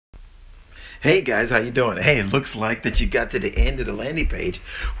Hey guys, how you doing? Hey, it looks like that you got to the end of the landing page,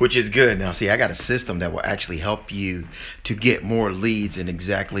 which is good. Now, see, I got a system that will actually help you to get more leads in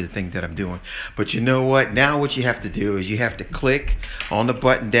exactly the thing that I'm doing. But you know what? Now what you have to do is you have to click on the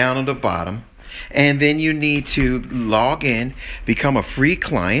button down on the bottom, and then you need to log in, become a free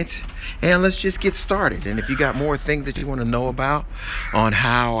client, and let's just get started. And if you got more things that you want to know about on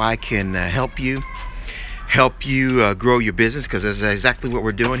how I can help you grow your business, because that's exactly what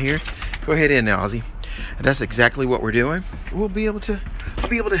we're doing here. Go ahead in now, Ozzy. That's exactly what we're doing. I'll be able to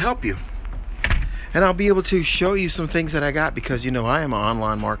help you, and I'll be able to show you some things that I got, because you know I am an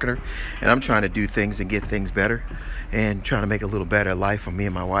online marketer, and I'm trying to do things and get things better, and trying to make a little better life for me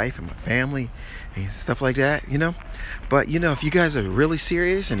and my wife and my family and stuff like that, you know. But you know, if you guys are really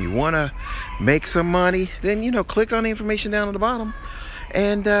serious and you want to make some money, then you know, click on the information down at the bottom,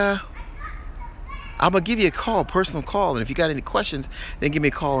 and I'm going to give you a call, personal call, and if you got any questions, then give me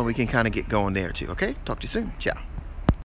a call and we can kind of get going there too, okay? Talk to you soon. Ciao.